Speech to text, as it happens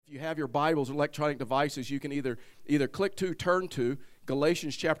you have your Bibles or electronic devices, you can either click to, turn to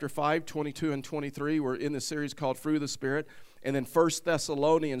Galatians chapter 5, 22 and 23. We're in this series called Fruit of the Spirit. And then 1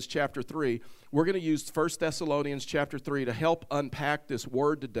 Thessalonians chapter 3. We're going to use 1 Thessalonians chapter 3 to help unpack this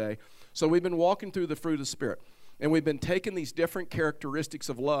word today. So we've been walking through the fruit of the Spirit. And we've been taking these different characteristics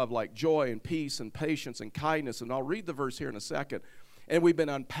of love like joy and peace and patience and kindness. And I'll read the verse here in a second. And we've been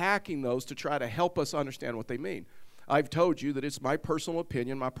unpacking those to try to help us understand what they mean. I've told you that it's my personal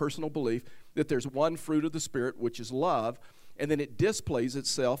opinion, my personal belief, that there's one fruit of the Spirit, which is love, and then it displays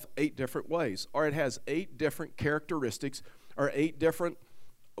itself 8 different ways, or it has 8 different characteristics, or 8 different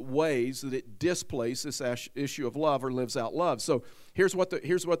ways that it displays this issue of love or lives out love. So here's what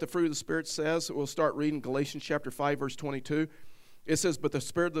the fruit of the Spirit says. We'll start reading Galatians chapter 5, verse 22. It says, but the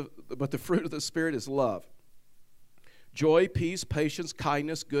fruit of the Spirit is love. Joy, peace, patience,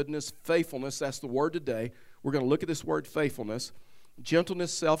 kindness, goodness, faithfulness. That's the word today. We're going to look at this word faithfulness,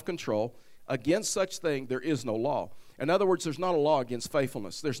 gentleness, self-control. Against such thing there is no law. In other words, there's not a law against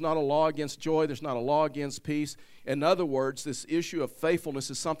faithfulness. There's not a law against joy. There's not a law against peace. In other words, this issue of faithfulness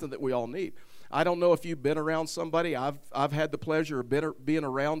is something that we all need. I don't know if you've been around somebody. I've had the pleasure of being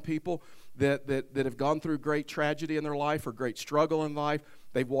around people that have gone through great tragedy in their life or great struggle in life.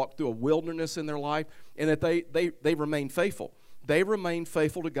 They've walked through a wilderness in their life, and that they remain faithful. They remain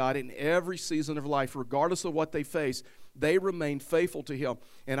faithful to God in every season of life, regardless of what they face. They remain faithful to Him.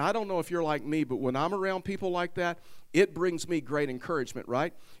 And I don't know if you're like me, but when I'm around people like that, it brings me great encouragement,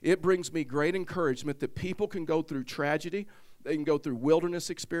 right? It brings me great encouragement that people can go through tragedy. They can go through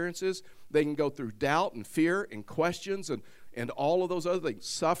wilderness experiences. They can go through doubt and fear and questions and all of those other things,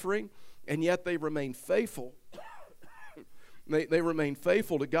 suffering, and yet they remain faithful. They remain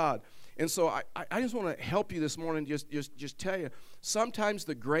faithful to God. And so I just want to help you this morning, just tell you, sometimes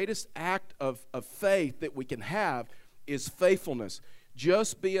the greatest act of faith that we can have is faithfulness.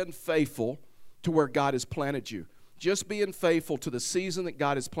 Just being faithful to where God has planted you. Just being faithful to the season that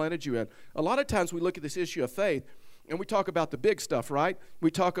God has planted you in. A lot of times we look at this issue of faith, and we talk about the big stuff, right? We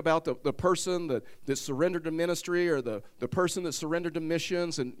talk about the person that surrendered to ministry, or the person that surrendered to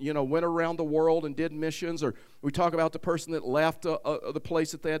missions and, went around the world and did missions. Or we talk about the person that left the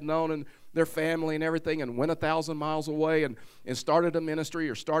place that they had known and their family and everything and went 1,000 miles away and started a ministry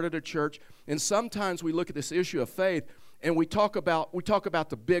or started a church. And sometimes we look at this issue of faith and we talk about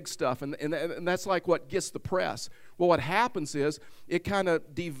the big stuff, and that's like what gets the press. Well, what happens is it kind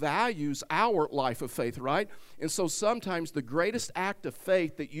of devalues our life of faith, right? And so sometimes the greatest act of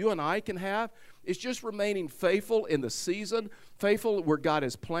faith that you and I can have is just remaining faithful in the season, faithful where God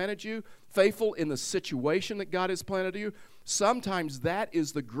has planted you, faithful in the situation that God has planted you. Sometimes that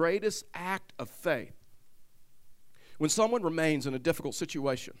is the greatest act of faith. When someone remains in a difficult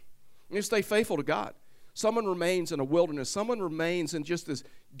situation, you stay faithful to God. Someone remains in a wilderness. Someone remains in just this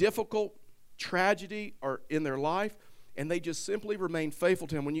difficult tragedy or in their life, and they just simply remain faithful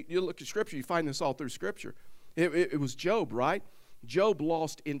to Him. When you look at Scripture, you find this all through Scripture. It was Job, right? Job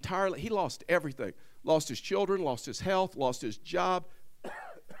lost entirely. He lost everything. Lost his children, lost his health, lost his job,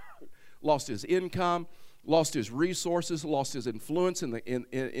 lost his income, lost his resources, lost his influence in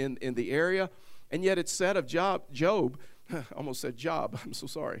the area. And yet it's said of Job, I almost said job. I'm so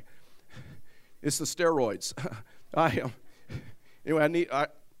sorry. It's the steroids. Anyway,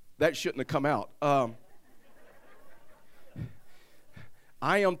 that shouldn't have come out.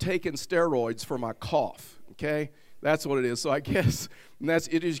 I am taking steroids for my cough, okay? That's what it is. So I guess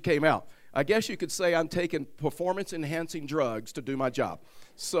it just came out. I guess you could say I'm taking performance-enhancing drugs to do my job.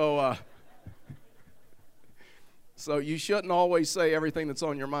 So you shouldn't always say everything that's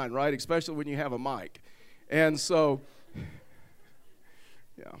on your mind, right? Especially when you have a mic. And so,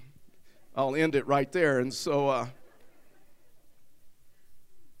 yeah. I'll end it right there. And so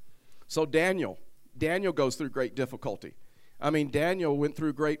Daniel goes through great difficulty. I mean, Daniel went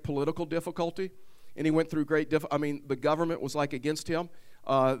through great political difficulty, and he went through the government was like against him.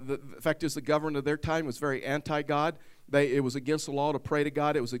 The fact is, the government of their time was very anti-God. It was against the law to pray to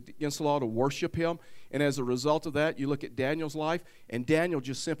God. It was against the law to worship Him. And as a result of that, you look at Daniel's life, and Daniel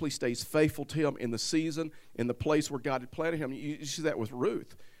just simply stays faithful to Him in the season, in the place where God had planted him. You see that with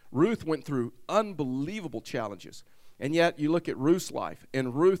Ruth. Ruth went through unbelievable challenges. And yet you look at Ruth's life,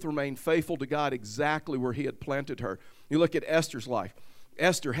 and Ruth remained faithful to God exactly where He had planted her. You look at Esther's life.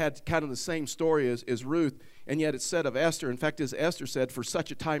 Esther had kind of the same story as Ruth, and yet it's said of Esther, in fact, as Esther said, for such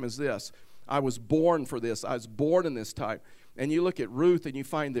a time as this, I was born for this. I was born in this time. And you look at Ruth, and you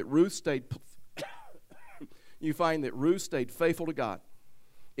find that Ruth stayed faithful to God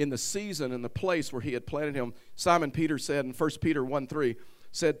in the season and the place where He had planted him. Simon Peter said in 1 Peter 1:3,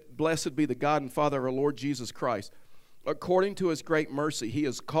 said, blessed be the God and Father of our Lord Jesus Christ, according to his great mercy, he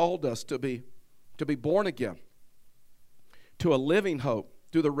has called us to be born again, to a living hope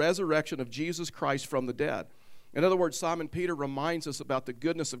through the resurrection of Jesus Christ from the dead. In other words, Simon Peter reminds us about the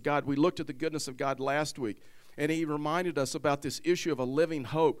goodness of God. We looked at the goodness of God last week, and he reminded us about this issue of a living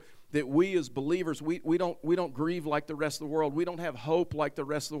hope, that we as believers, we don't grieve like the rest of the world. We don't have hope like the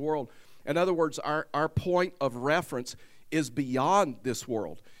rest of the world. In other words, our point of reference is beyond this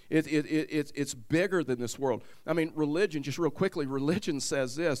world. It's bigger than this world. I mean, religion, just real quickly, religion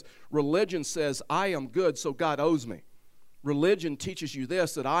says this. Religion says, I am good, so God owes me. Religion teaches you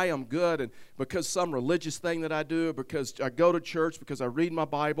this, that I am good, and because some religious thing that I do, because I go to church, because I read my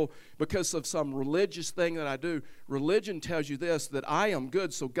Bible, because of some religious thing that I do, religion tells you this, that I am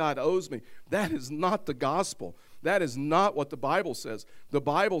good, so God owes me. That is not the gospel. That is not what the Bible says. The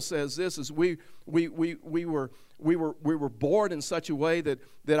Bible says this, is we were born in such a way that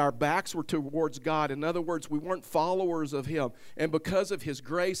our backs were towards God. In other words, we weren't followers of him. And because of his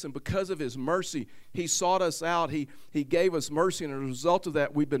grace and because of his mercy, he sought us out. He gave us mercy. And as a result of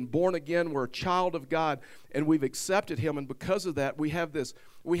that, we've been born again. We're a child of God, and we've accepted him. And because of that, we have this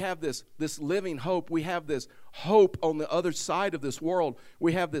living hope. We have this hope on the other side of this world.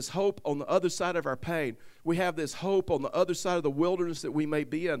 We have this hope on the other side of our pain. We have this hope on the other side of the wilderness that we may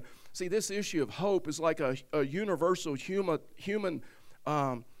be in. See, this issue of hope is like a universal human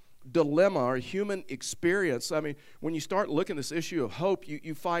dilemma or human experience. I mean, when you start looking at this issue of hope,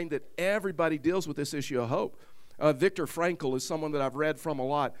 you find that everybody deals with this issue of hope. Viktor Frankl is someone that I've read from a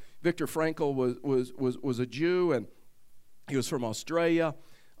lot. Viktor Frankl was a Jew, and he was from Australia.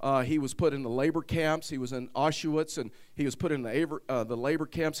 He was put in the labor camps. He was in Auschwitz, and he was put in the labor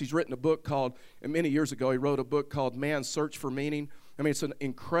camps. He's written a book called, and many years ago, he wrote a book called Man's Search for Meaning. I mean, it's an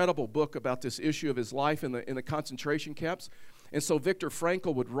incredible book about this issue of his life in the concentration camps. And so Viktor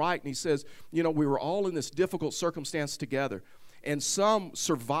Frankl would write, and he says, you know, we were all in this difficult circumstance together. And some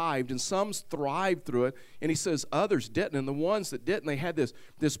survived, and some thrived through it. And he says others didn't. And the ones that didn't, they had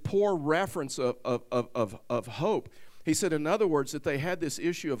this poor reference of hope. He said, in other words, that they had this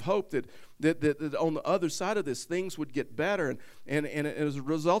issue of hope that on the other side of this, things would get better. And as a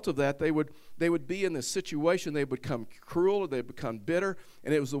result of that, they would be in this situation. They would become cruel, or they would become bitter.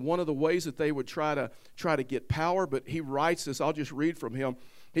 And it was one of the ways that they would try to get power. But he writes this. I'll just read from him.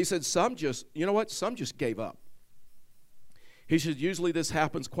 He said, some just gave up. He said, usually this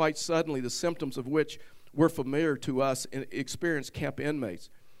happens quite suddenly, the symptoms of which were familiar to us and experienced camp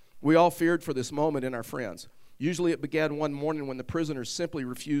inmates. We all feared for this moment in our friends. Usually it began one morning when the prisoners simply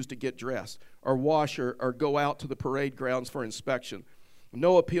refused to get dressed or wash or go out to the parade grounds for inspection.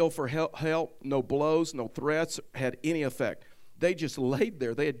 No appeal for help, no blows, no threats had any effect. They just laid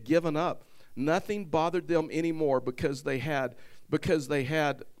there. They had given up. Nothing bothered them anymore because they had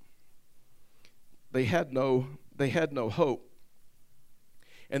no hope.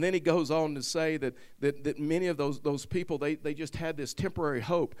 And then he goes on to say that many of those people, they just had this temporary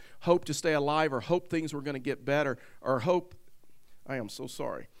hope to stay alive, or hope things were going to get better, or hope. I am so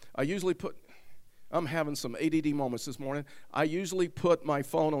sorry. I'm having some ADD moments this morning. I usually put my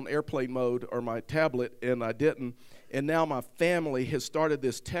phone on airplane mode or my tablet, and I didn't. And now my family has started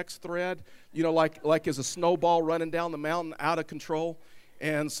this text thread, you know, like as a snowball running down the mountain out of control.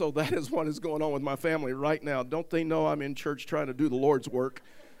 And so that is what is going on with my family right now. Don't they know I'm in church trying to do the Lord's work?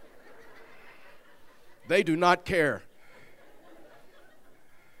 They do not care.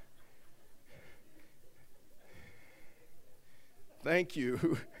 Thank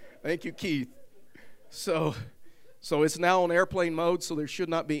you. Thank you, Keith. So it's now on airplane mode, so there should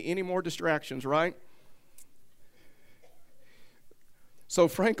not be any more distractions, right? So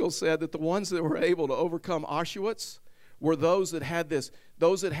Frankl said that the ones that were able to overcome Auschwitz were those that had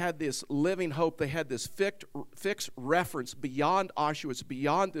this living hope. They had this fixed reference beyond Auschwitz,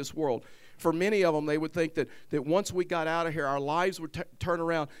 beyond this world. For many of them, they would think that once we got out of here, our lives would turn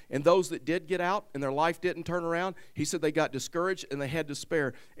around. And those that did get out and their life didn't turn around, he said they got discouraged and they had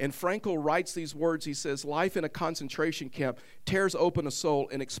despair. And Frankl writes these words. He says, life in a concentration camp tears open a soul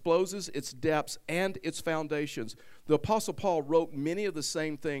and exposes its depths and its foundations. The Apostle Paul wrote many of the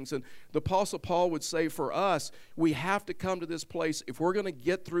same things. And the Apostle Paul would say, for us, we have to come to this place if we're going to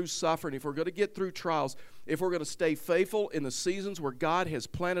get through suffering, if we're going to get through trials, if we're going to stay faithful in the seasons where God has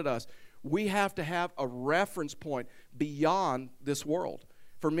planted us. We have to have a reference point beyond this world.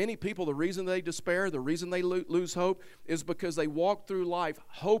 For many people, the reason they despair, the reason they lose hope is because they walk through life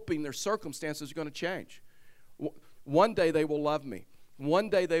hoping their circumstances are going to change. One day they will love me. One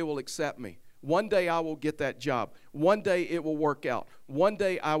day they will accept me. One day I will get that job. One day it will work out. One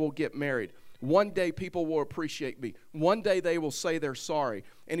day I will get married. One day people will appreciate me. One day they will say they're sorry.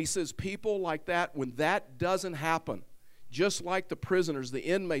 And he says people like that, when that doesn't happen, just like the prisoners, the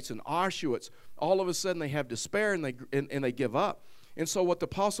inmates in Auschwitz, all of a sudden they have despair and they give up. And so what the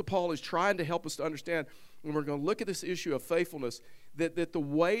Apostle Paul is trying to help us to understand, when we're going to look at this issue of faithfulness, that the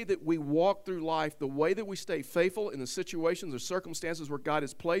way that we walk through life, the way that we stay faithful in the situations or circumstances where God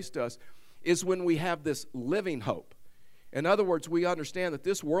has placed us, is when we have this living hope. In other words, we understand that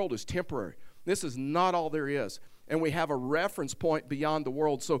this world is temporary. This is not all there is. And we have a reference point beyond the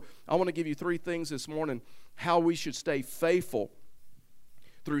world. So I want to give you 3 things this morning, how we should stay faithful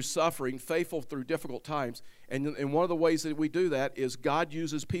through suffering, faithful through difficult times. And one of the ways that we do that is God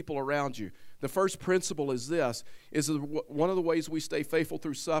uses people around you. The first principle is this, is one of the ways we stay faithful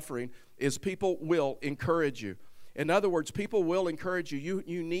through suffering is people will encourage you. In other words, people will encourage you.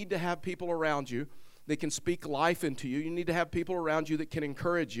 You need to have people around you that can speak life into you. You need to have people around you that can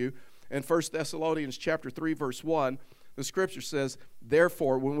encourage you. In 1 Thessalonians chapter 3, verse 1, the scripture says,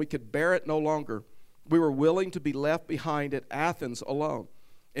 "Therefore, when we could bear it no longer, we were willing to be left behind at Athens alone.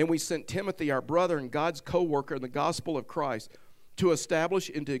 And we sent Timothy, our brother and God's co-worker in the gospel of Christ, to establish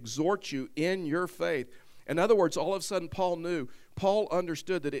and to exhort you in your faith." In other words, all of a sudden Paul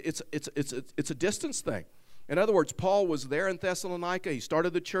understood that it's a distance thing. In other words, Paul was there in Thessalonica. He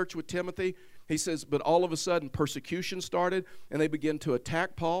started the church with Timothy. He says, but all of a sudden persecution started, and they began to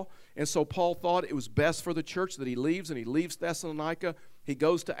attack Paul. And so Paul thought it was best for the church that he leaves, and he leaves Thessalonica. He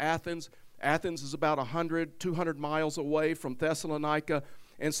goes to Athens. Athens is about 100, 200 miles away from Thessalonica.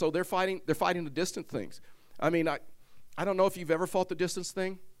 And so they're fighting the distant things. I mean, I don't know if you've ever fought the distance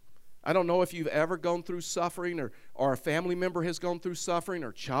thing. I don't know if you've ever gone through suffering, or a family member has gone through suffering, or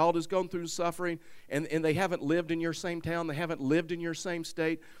a child has gone through suffering, and they haven't lived in your same town, they haven't lived in your same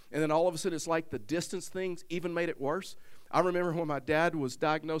state, and then all of a sudden it's like the distance things even made it worse. I remember when my dad was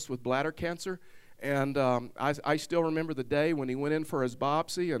diagnosed with bladder cancer, and I still remember the day when he went in for his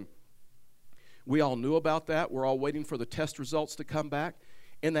biopsy, and we all knew about that. We're all waiting for the test results to come back,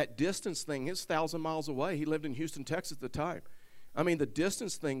 and that distance thing is 1,000 miles away. He lived in Houston, Texas at the time. I mean, the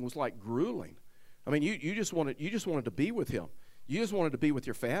distance thing was like grueling. I mean, you just wanted to be with him. You just wanted to be with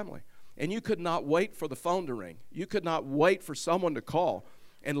your family. And you could not wait for the phone to ring. You could not wait for someone to call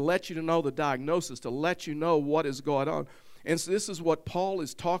and let you to know the diagnosis, to let you know what is going on. And so this is what Paul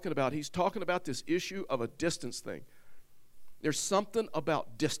is talking about. He's talking about this issue of a distance thing. There's something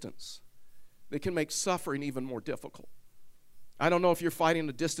about distance that can make suffering even more difficult. I don't know if you're fighting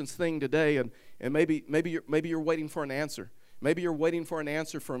a distance thing today, and maybe you're waiting for an answer. Maybe you're waiting for an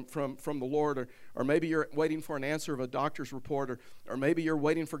answer from the Lord, or maybe you're waiting for an answer of a doctor's report, or maybe you're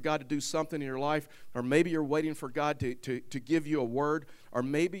waiting for God to do something in your life, or maybe you're waiting for God to give you a word, or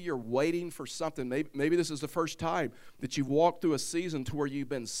maybe you're waiting for something. Maybe this is the first time that you've walked through a season to where you've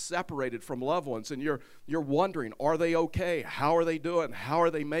been separated from loved ones, and you're wondering, are they okay? How are they doing? How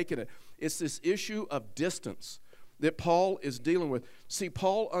are they making it? It's this issue of distance that Paul is dealing with. See,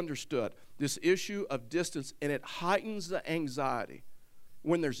 Paul understood this issue of distance, and it heightens the anxiety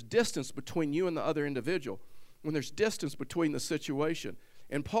when there's distance between you and the other individual, when there's distance between the situation.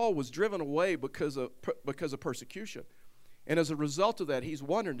 And Paul was driven away because of persecution. And as a result of that, he's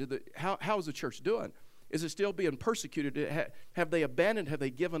wondering, how is the church doing? Is it still being persecuted? Have they abandoned? Have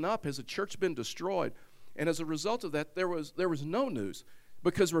they given up? Has the church been destroyed? And as a result of that, there was no news.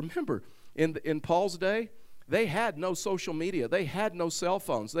 Because remember, in Paul's day, they had no social media. They had no cell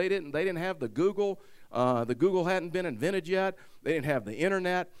phones. They didn't have the Google. The Google hadn't been invented yet. They didn't have the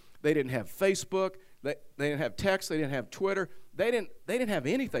internet. They didn't have Facebook. They didn't have text. They didn't have Twitter. They didn't have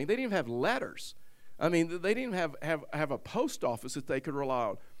anything. They didn't even have letters. I mean, they didn't have a post office that they could rely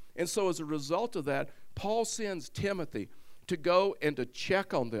on. And so as a result of that, Paul sends Timothy to go and to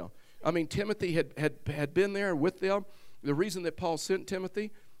check on them. I mean, Timothy had been there with them. The reason that Paul sent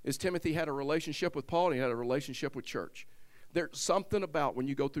Timothy is Timothy had a relationship with Paul, and he had a relationship with church. There's something about when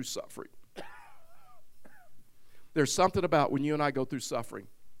you go through suffering. There's something about when you and I go through suffering.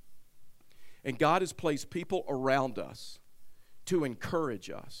 And God has placed people around us to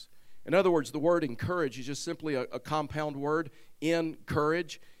encourage us. In other words, the word encourage is just simply a compound word.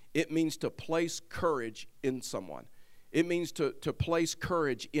 Encourage. It means to place courage in someone. It means to place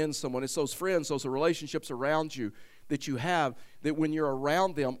courage in someone. It's those friends, those relationships around you that you have, that when you're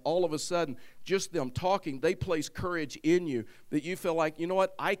around them, all of a sudden, just them talking, they place courage in you, that you feel like, you know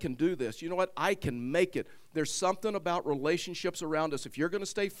what, I can do this. You know what, I can make it. There's something about relationships around us. If you're going to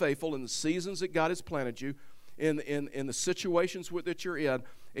stay faithful in the seasons that God has planted you, in the situations that you're in,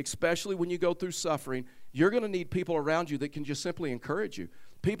 especially when you go through suffering, you're going to need people around you that can just simply encourage you,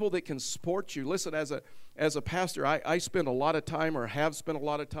 people that can support you. Listen, as a pastor, I spend a lot of time, or have spent a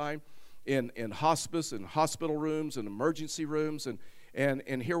lot of time, in hospice and hospital rooms and emergency rooms,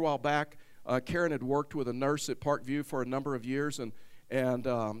 and here a while back Karen had worked with a nurse at Parkview for a number of years, and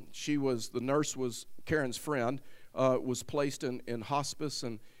the nurse was Karen's friend, was placed in hospice,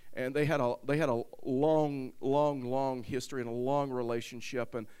 and they had a long history and a long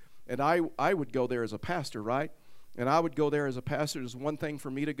relationship, and I would go there as a pastor, right? And I would go there as a pastor. It was one thing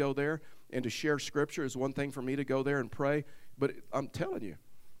for me to go there and to share Scripture. It was one thing for me to go there and pray. But I'm telling you,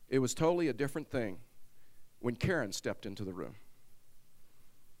 it was totally a different thing when Karen stepped into the room,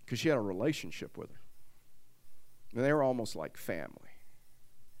 because she had a relationship with her. And they were almost like family.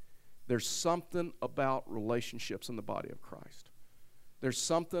 There's something about relationships in the body of Christ. There's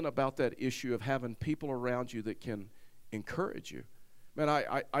something about that issue of having people around you that can encourage you. Man,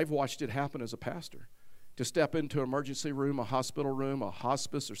 I've watched it happen as a pastor. To step into an emergency room, a hospital room, a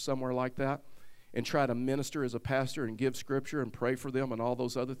hospice, or somewhere like that, and try to minister as a pastor and give Scripture and pray for them and all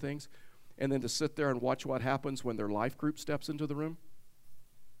those other things, and then to sit there and watch what happens when their life group steps into the room.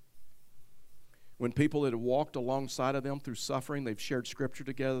 When people that have walked alongside of them through suffering, they've shared Scripture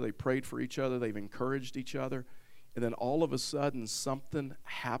together, they prayed for each other, they've encouraged each other, and then all of a sudden something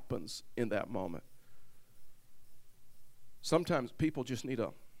happens in that moment. Sometimes people just need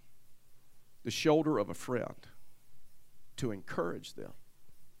the shoulder of a friend to encourage them.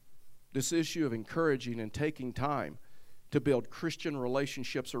 This issue of encouraging and taking time to build Christian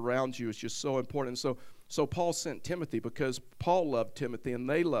relationships around you is just so important. So Paul sent Timothy because Paul loved Timothy and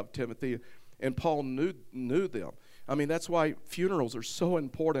they loved Timothy, and Paul knew them. I mean, that's why funerals are so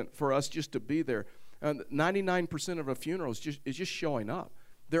important for us just to be there. And 99% of a funeral is just showing up.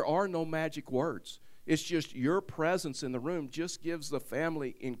 There are no magic words. It's just your presence in the room just gives the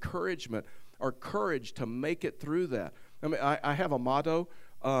family encouragement or courage to make it through that. I mean, I have a motto.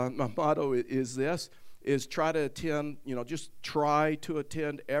 My motto is try to attend, just try to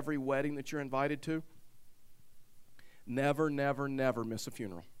attend every wedding that you're invited to. Never, never, never miss a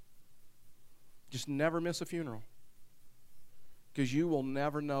funeral. Just never miss a funeral. Because you will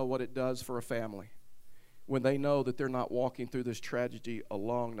never know what it does for a family when they know that they're not walking through this tragedy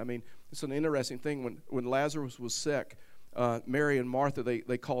alone. I mean, it's an interesting thing. When Lazarus was sick, Mary and Martha,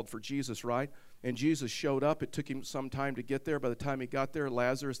 they called for Jesus, right? And Jesus showed up. It took him some time to get there. By the time he got there,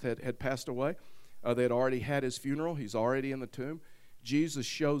 Lazarus had passed away. They had already had his funeral. He's already in the tomb. Jesus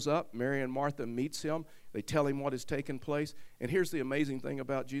shows up. Mary and Martha meets him. They tell him what has taken place. And here's the amazing thing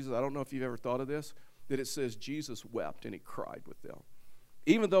about Jesus. I don't know if you've ever thought of this, that it says Jesus wept and he cried with them.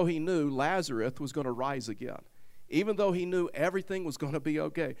 Even though he knew Lazarus was going to rise again. Even though he knew everything was going to be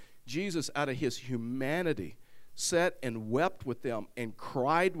okay. Jesus, out of his humanity, sat and wept with them and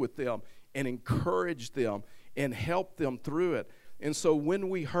cried with them and encouraged them and helped them through it. And so when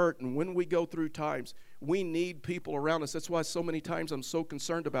we hurt and when we go through times, we need people around us. That's why so many times I'm so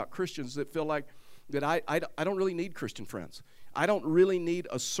concerned about Christians that feel like that I don't really need Christian friends. I don't really need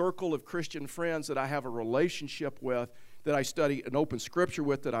a circle of Christian friends that I have a relationship with, that I study an open Scripture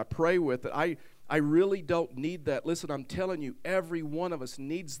with, that I pray with. That I really don't need that. Listen, I'm telling you, every one of us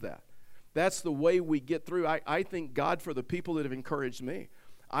needs that. That's the way we get through. I thank God for the people that have encouraged me.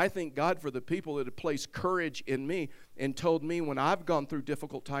 I thank God for the people that have placed courage in me and told me when I've gone through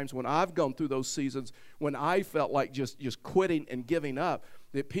difficult times, when I've gone through those seasons, when I felt like just quitting and giving up,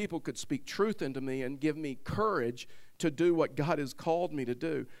 that people could speak truth into me and give me courage to do what God has called me to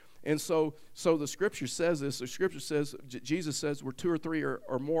do. And so the Scripture says this. The Scripture says, Jesus says, where 2 or 3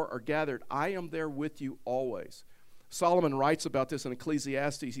 or more are gathered, I am there with you always. Solomon writes about this in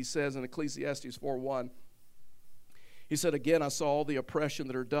Ecclesiastes. He says in Ecclesiastes 4:1, he said, again, I saw all the oppression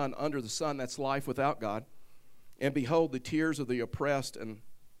that are done under the sun, that's life without God. And behold, the tears of the oppressed, and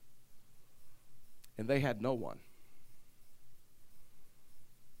they had no one.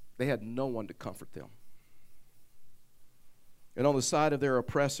 They had no one to comfort them. And on the side of their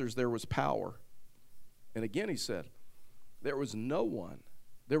oppressors, there was power. And again, he said, there was no one.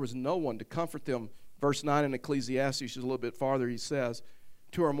 There was no one to comfort them. Verse 9 in Ecclesiastes, just a little bit farther, he says,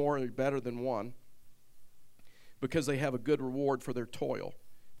 2 or more are better than one, because they have a good reward for their toil.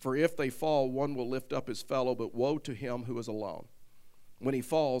 For if they fall, one will lift up his fellow, but woe to him who is alone. When he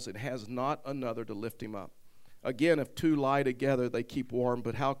falls, it has not another to lift him up. Again, if 2 lie together, they keep warm,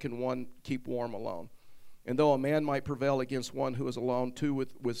 but how can one keep warm alone? And though a man might prevail against one who is alone, 2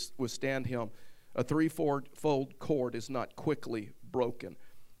 withstand him. A 3-fold cord is not quickly broken.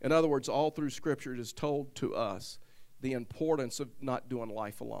 In other words, all through Scripture it is told to us the importance of not doing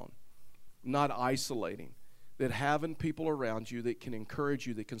life alone, not isolating, that having people around you that can encourage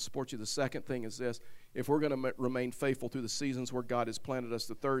you, that can support you. The second thing is this: if we're going to remain faithful through the seasons where God has planted us,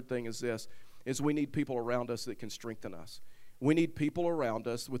 the third thing is this, is we need people around us that can strengthen us. We need people around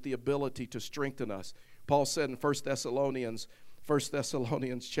us with the ability to strengthen us. Paul said in 1 Thessalonians 1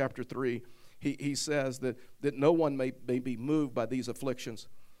 Thessalonians chapter 3, he says that no one may be moved by these afflictions.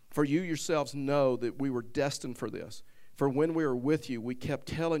 For you yourselves know that we were destined for this. For when we were with you, we kept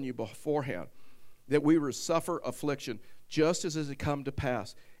telling you beforehand that we would suffer affliction, just as it had come to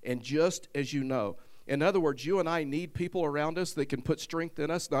pass, and just as you know. In other words, you and I need people around us that can put strength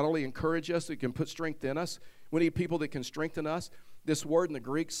in us, not only encourage us, that can put strength in us. We need people that can strengthen us. This word in the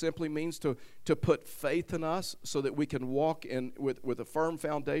Greek simply means to put faith in us so that we can walk in with a firm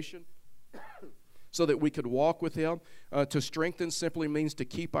foundation, so that we could walk with Him. To strengthen simply means to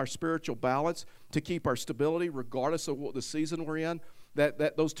keep our spiritual balance, to keep our stability regardless of what the season we're in.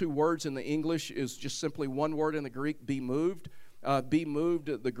 Those two words in the English is just simply one word in the Greek, be moved. Be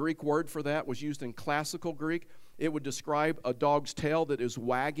moved, the Greek word for that was used in classical Greek. It would describe a dog's tail that is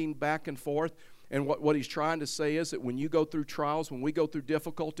wagging back and forth. And what he's trying to say is that when you go through trials, when we go through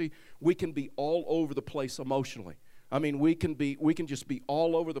difficulty, we can be all over the place emotionally. I mean, we can just be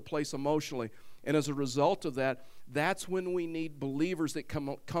all over the place emotionally. And as a result of that, that's when we need believers that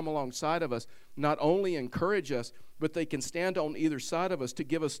come alongside of us, not only encourage us, but they can stand on either side of us to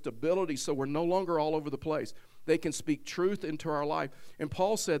give us stability so we're no longer all over the place. They can speak truth into our life. And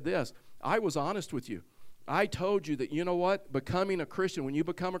Paul said this, I was honest with you. I told you that, you know what, becoming a Christian, when you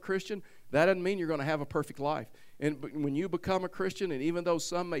become a Christian, that doesn't mean you're going to have a perfect life. And when you become a Christian, and even though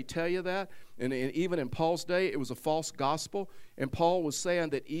some may tell you that, and even in Paul's day, it was a false gospel, and Paul was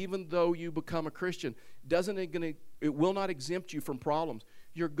saying that even though you become a Christian, it will not exempt you from problems.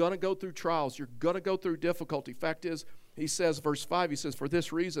 You're going to go through trials. You're going to go through difficulty. Fact is, he says, verse 5, he says, for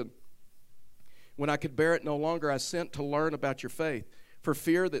this reason, when I could bear it no longer, I sent to learn about your faith, for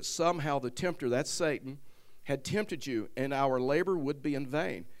fear that somehow the tempter, that's Satan, had tempted you, and our labor would be in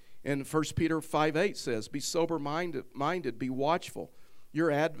vain. And 1 Peter 5:8 says, be sober-minded, be watchful.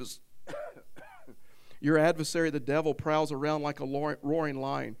 Your adversary, the devil, prowls around like a roaring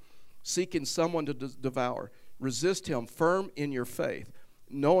lion, seeking someone to devour. Resist him, firm in your faith,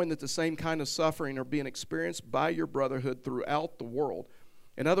 knowing that the same kind of suffering are being experienced by your brotherhood throughout the world.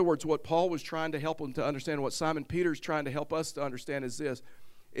 In other words, what Paul was trying to help them to understand, what Simon Peter's trying to help us to understand is this,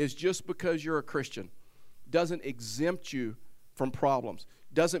 is just because you're a Christian doesn't exempt you from problems.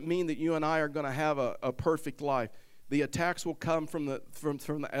 Doesn't mean that you and I are going to have a perfect life. The attacks will come from the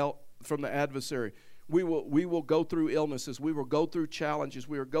adversary. We will go through illnesses. We will go through challenges.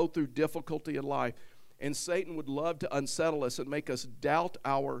 We will go through difficulty in life. And Satan would love to unsettle us and make us doubt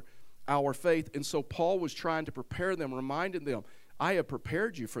our faith. And so Paul was trying to prepare them, reminding them, I have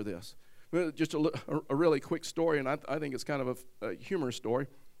prepared you for this. Just a really quick story, and I think it's kind of a humorous story,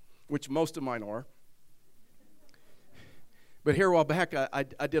 which most of mine are. But here a while back,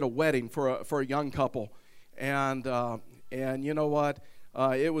 I did a wedding for a young couple, and you know what?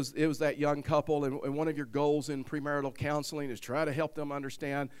 It was that young couple, and one of your goals in premarital counseling is try to help them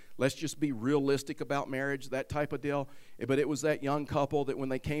understand, let's just be realistic about marriage, that type of deal. But it was that young couple that when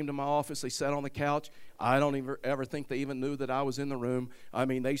they came to my office, they sat on the couch. I don't ever think they even knew that I was in the room. I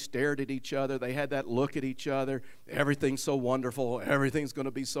mean, they stared at each other. They had that look at each other. Everything's so wonderful. Everything's going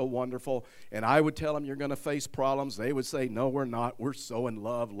to be so wonderful. And I would tell them, you're going to face problems. They would say, no, we're not. We're so in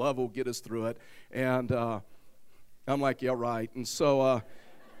love. Love will get us through it. And I'm like, yeah, right. And so,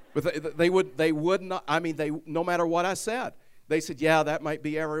 but they would not. I mean, no matter what I said, they said, yeah, that might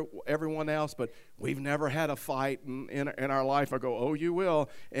be everyone else, but we've never had a fight in our life. I go, oh, you will.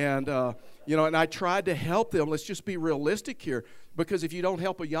 And and I tried to help them. Let's just be realistic here, because if you don't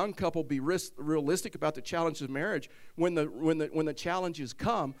help a young couple be realistic about the challenges of marriage, when the challenges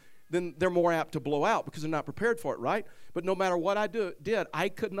come, then they're more apt to blow out because they're not prepared for it, right? But no matter what I did, I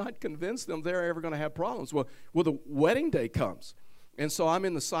could not convince them they're ever going to have problems. Well, the wedding day comes. And so I'm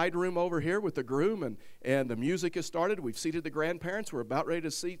in the side room over here with the groom, and the music has started. We've seated the grandparents. We're about ready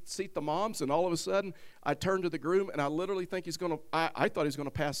to seat the moms, and all of a sudden, I turn to the groom, and I literally think I thought he was going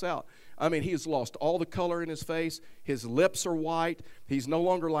to pass out. I mean, he has lost all the color in his face. His lips are white. He's no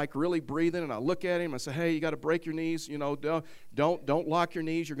longer like really breathing, and I look at him, and I say, hey, you got to break your knees. Don't lock your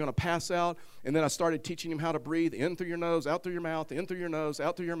knees. You're going to pass out. And then I started teaching him how to breathe in through your nose, out through your mouth, in through your nose,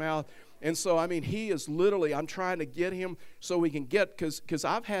 out through your mouth. And so, I mean, he is literally, I'm trying to get him so we can get, because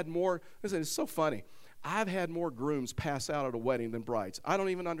I've had more, listen, it's so funny. I've had more grooms pass out at a wedding than brides. I don't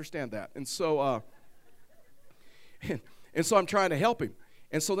even understand that. And so, so I'm trying to help him.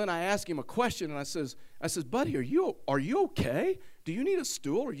 And so then I ask him a question, and I says, buddy, are you okay? Do you need a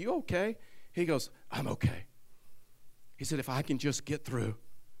stool? Are you okay? He goes, I'm okay. He said, if I can just get through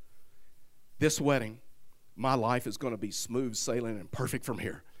this wedding, my life is going to be smooth sailing and perfect from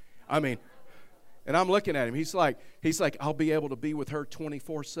here. I mean, and I'm looking at him. He's like, I'll be able to be with her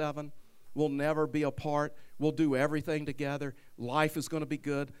 24/7. We'll never be apart. We'll do everything together. Life is going to be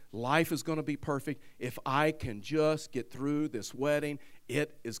good. Life is going to be perfect. If I can just get through this wedding,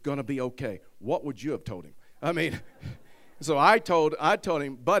 it is going to be okay. What would you have told him? I mean, so I told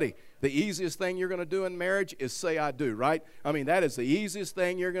him, buddy, the easiest thing you're going to do in marriage is say I do, right? I mean, that is the easiest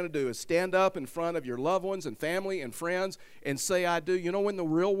thing you're going to do is stand up in front of your loved ones and family and friends and say I do. You know when the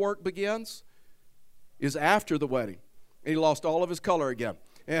real work begins? Is after the wedding. And he lost all of his color again.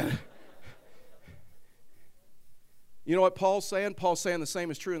 And you know what Paul's saying? Paul's saying the same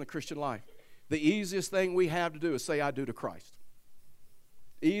is true in the Christian life. The easiest thing we have to do is say I do to Christ.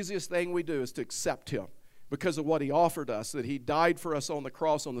 The easiest thing we do is to accept him because of what he offered us, that he died for us on the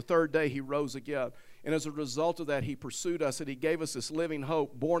cross. On the third day, he rose again. And as a result of that, he pursued us and he gave us this living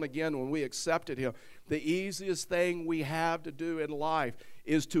hope, born again when we accepted him. The easiest thing we have to do in life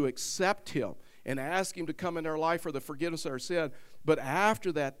is to accept him and ask him to come into our life for the forgiveness of our sin. But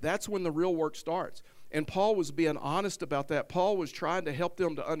after that, that's when the real work starts. And Paul was being honest about that. Paul was trying to help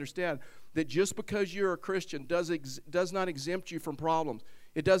them to understand that just because you're a Christian does not exempt you from problems.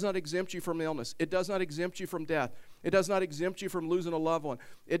 It does not exempt you from illness. It does not exempt you from death. It does not exempt you from losing a loved one.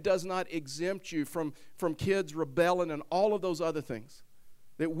 It does not exempt you from kids rebelling and all of those other things.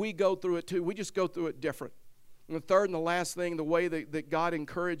 That we go through it too. We just go through it different. And the third and the last thing, the way that God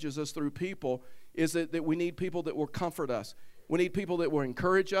encourages us through people is that we need people that will comfort us. We need people that will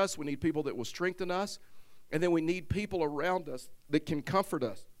encourage us. We need people that will strengthen us. And then we need people around us that can comfort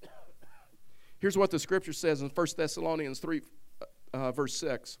us. Here's what the scripture says in 1 Thessalonians 3, verse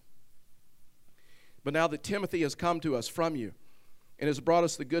 6. But now that Timothy has come to us from you and has brought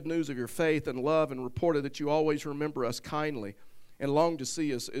us the good news of your faith and love and reported that you always remember us kindly and long to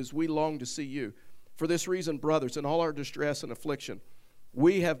see us as we long to see you. For this reason, brothers, in all our distress and affliction,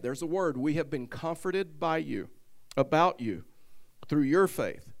 there's a word, we have been comforted by you, about you, through your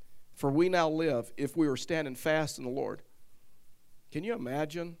faith. For we now live if we were standing fast in the Lord. Can you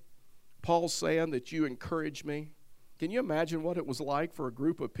imagine Paul saying that you encourage me? Can you imagine what it was like for a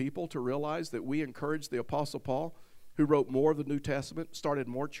group of people to realize that we encouraged the Apostle Paul, who wrote more of the New Testament, started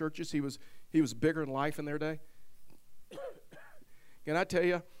more churches? He was bigger in life in their day. Can I tell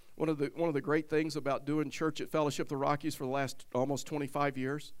you, one of the great things about doing church at Fellowship of the Rockies for the last almost 25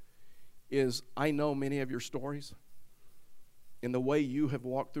 years is I know many of your stories. And the way you have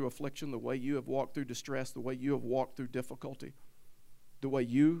walked through affliction, the way you have walked through distress, the way you have walked through difficulty, the way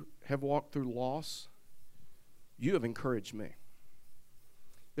you have walked through loss, you have encouraged me.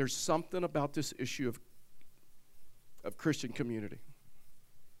 There's something about this issue of Christian community.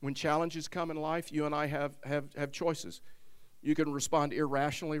 When challenges come in life, you and I have choices. You can respond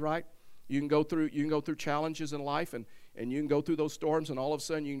irrationally, right? You can go through challenges in life, and you can go through those storms, and all of a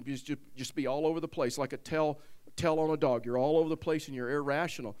sudden you can just be all over the place like a tail on a dog. You're all over the place and you're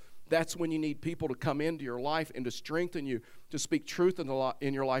irrational. That's when you need people to come into your life and to strengthen you, to speak truth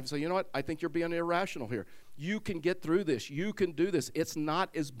in your life and say, you know what, I think you're being irrational here. You can get through this. You can do this. It's not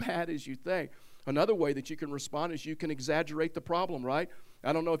as bad as you think. Another way that you can respond is you can exaggerate the problem, right?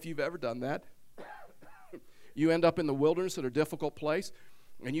 I don't know if you've ever done that. You end up in the wilderness at a difficult place,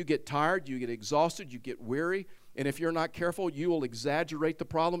 and you get tired, you get exhausted, you get weary, and if you're not careful, you will exaggerate the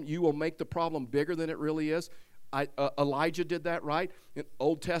problem. You will make the problem bigger than it really is. Elijah did that, right? In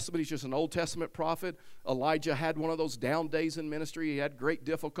Old Testament, he's just an Old Testament prophet. Elijah had one of those down days in ministry. He had great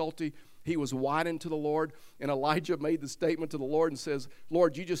difficulty. He was whining to the Lord, and Elijah made the statement to the Lord and says,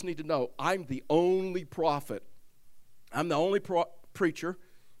 Lord, you just need to know, I'm the only prophet. I'm the only preacher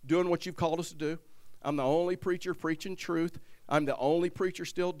doing what you've called us to do. I'm the only preacher preaching truth. I'm the only preacher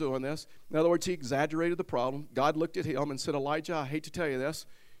still doing this. In other words, he exaggerated the problem. God looked at him and said, Elijah, I hate to tell you this,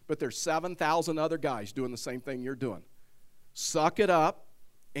 but there's 7,000 other guys doing the same thing you're doing. Suck it up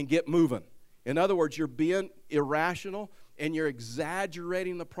and get moving. In other words, you're being irrational and you're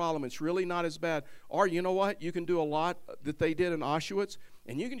exaggerating the problem. It's really not as bad. Or you know what? You can do a lot that they did in Auschwitz,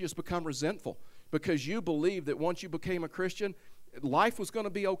 and you can just become resentful because you believe that once you became a Christian, life was going to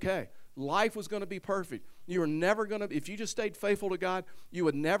be okay. Life was going to be perfect. You were never going to, if you just stayed faithful to God, you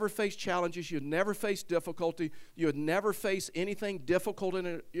would never face challenges. You would never face difficulty. You would never face anything difficult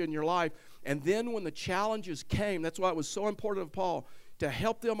in your life. And then when the challenges came, that's why it was so important of Paul to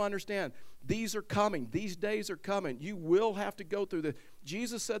help them understand these are coming. These days are coming. You will have to go through this.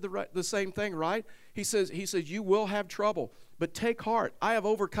 Jesus said the same thing, right? He says, you will have trouble, but take heart. I have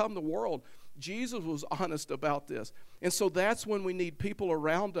overcome the world. Jesus was honest about this. And so that's when we need people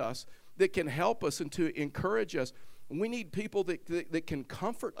around us that can help us and to encourage us. We need people that can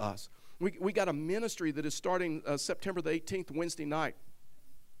comfort us. We got a ministry that is starting September the 18th, Wednesday night.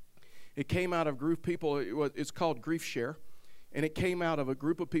 It came out of group people. It's called Grief Share. And it came out of a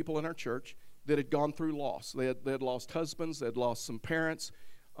group of people in our church that had gone through loss. They had lost husbands. They had lost some parents.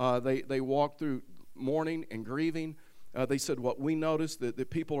 They walked through mourning and grieving. They said what we noticed, that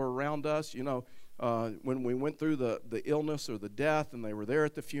people are around us, when we went through the illness or the death and they were there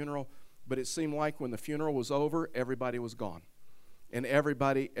at the funeral, but it seemed like when the funeral was over, everybody was gone. And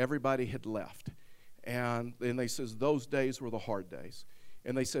everybody had left. And then they says those days were the hard days.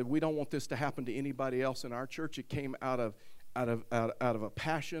 And they said, we don't want this to happen to anybody else in our church. It came out of a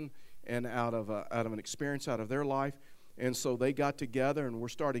passion and out of an experience out of their life. And so they got together, and we're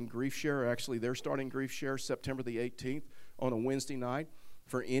starting Grief Share. Actually, they're starting Grief Share September the 18th on a Wednesday night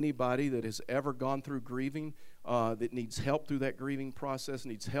for anybody that has ever gone through grieving, that needs help through that grieving process,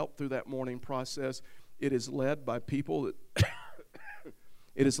 needs help through that mourning process. It is led by people that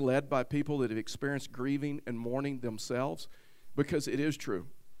it is led by people that have experienced grieving and mourning themselves, because it is true.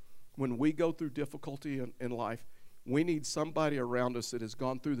 When we go through difficulty in life, we need somebody around us that has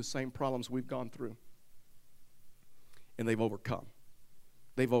gone through the same problems we've gone through. And they've overcome.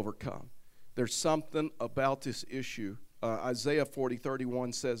 They've overcome. There's something about this issue. Isaiah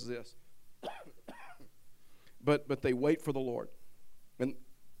 40:31 says this. But they wait for the Lord.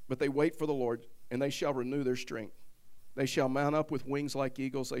 But they wait for the Lord, and they shall renew their strength. They shall mount up with wings like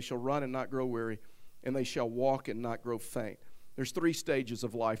eagles. They shall run and not grow weary, and they shall walk and not grow faint. There's 3 stages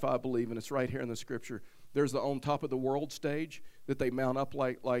of life, I believe, and it's right here in the Scripture. There's the on top of the world stage, that they mount up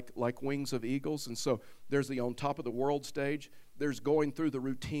like wings of eagles. And so there's the on top of the world stage. There's going through the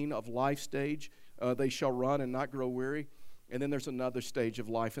routine of life stage. They shall run and not grow weary. And then there's another stage of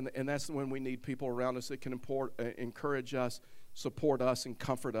life. And that's when we need people around us that can encourage us, support us, and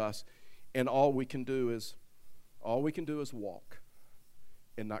comfort us. And all we can do is walk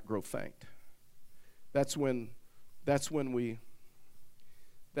and not grow faint. That's when we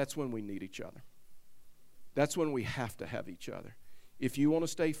need each other. That's when we have to have each other. If you want to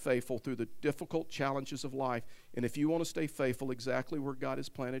stay faithful through the difficult challenges of life, and if you want to stay faithful exactly where God has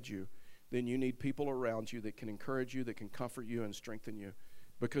planted you, then you need people around you that can encourage you, that can comfort you and strengthen you.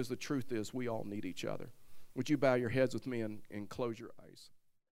 Because the truth is, we all need each other. Would you bow your heads with me and close your eyes?